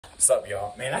What's up,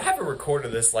 y'all? Man, I haven't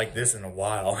recorded this like this in a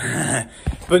while.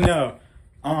 But no,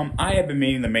 I have been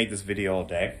meaning to make this video all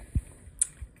day.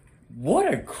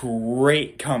 What a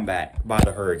great comeback by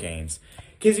the Hurricanes.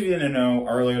 In case you didn't know,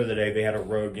 earlier today they had a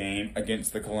road game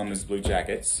against the Columbus Blue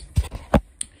Jackets.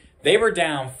 They were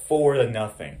down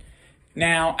 4-0.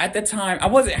 Now, at the time, I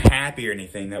wasn't happy or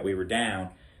anything that we were down,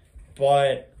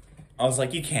 but I was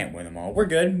like, you can't win them all. We're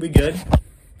good. We good.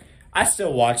 I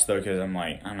still watch, though, because I'm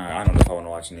like, I don't know if I want to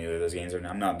watch any of those games right now.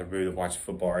 I'm not in the mood to watch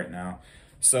football right now.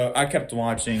 So I kept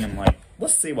watching. I'm like,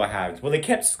 let's see what happens. Well, they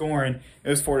kept scoring. It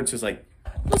was 4-2. It's like,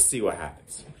 let's see what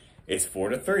happens. It's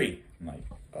 4-3. I'm like,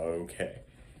 okay.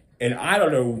 And I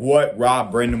don't know what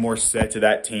Rob Brindamore said to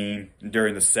that team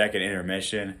during the second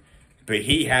intermission, but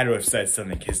he had to have said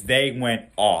something because they went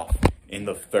off in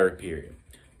the third period.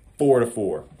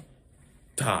 4-4.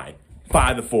 Tied.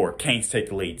 5-4. Canes take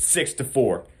the lead.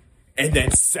 6-4. And then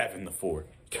 7-4.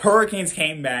 Hurricanes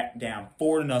came back down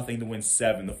 4-0 to win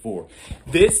 7-4.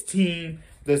 This team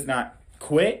does not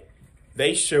quit.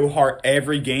 They show heart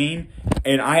every game,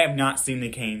 and I have not seen the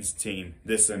Canes team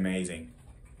this amazing.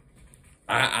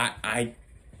 I'm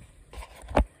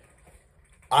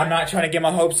not trying to get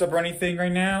my hopes up or anything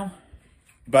right now,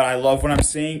 but I love what I'm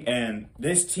seeing, and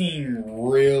this team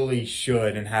really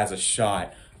should and has a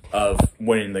shot of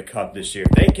winning the Cup this year.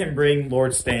 If they can bring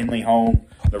Lord Stanley home,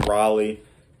 the Raleigh,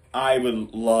 I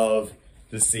would love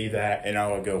to see that, and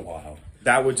I would go wild.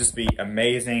 That would just be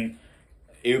amazing.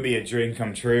 It would be a dream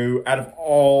come true. Out of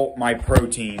all my pro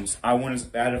teams, out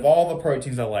of all the pro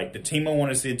teams I like, the team I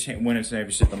want to see win a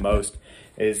championship the most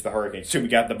is the Hurricanes. Shoot, we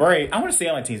got the Braves. I want to see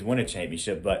all my teams win a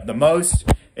championship, but the most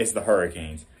is the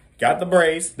Hurricanes. Got the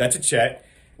Braves. That's a check.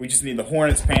 We just need the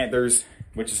Hornets, Panthers,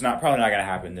 which is probably not going to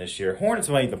happen this year. Hornets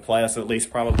will make the playoffs at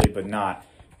least probably, but not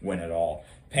win at all.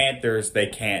 Panthers, they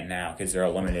can't now because they're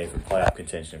eliminated from playoff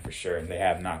contention for sure. They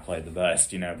have not played the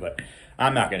best, but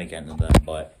I'm not going to get into them.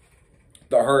 But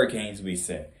the Hurricanes, we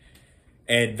said.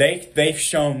 And they've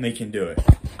shown they can do it.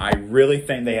 I really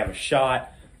think they have a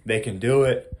shot. They can do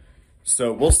it.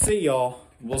 So we'll see, y'all.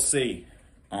 We'll see.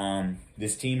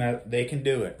 This team, they can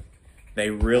do it. They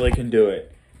really can do it.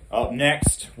 Up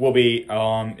next will be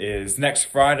is next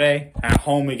Friday at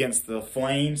home against the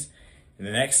Flames. And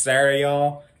the next Saturday,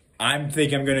 y'all, I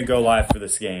think I'm going to go live for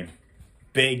this game.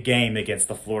 Big game against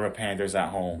the Florida Panthers at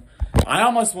home. I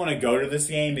almost want to go to this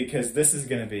game because this is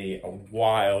going to be a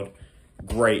wild,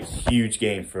 great, huge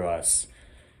game for us.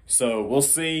 So we'll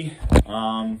see.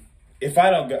 If I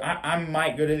don't go, I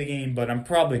might go to the game, but I'm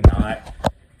probably not.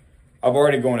 I'm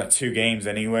already going to 2 games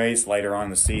anyways later on in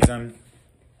the season.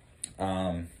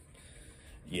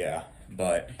 Yeah,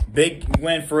 but big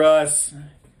win for us.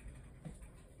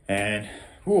 And,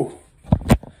 whew,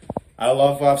 I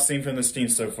love what I've seen from this team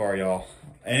so far, y'all.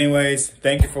 Anyways,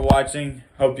 thank you for watching.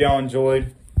 Hope y'all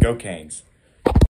enjoyed. Go Canes.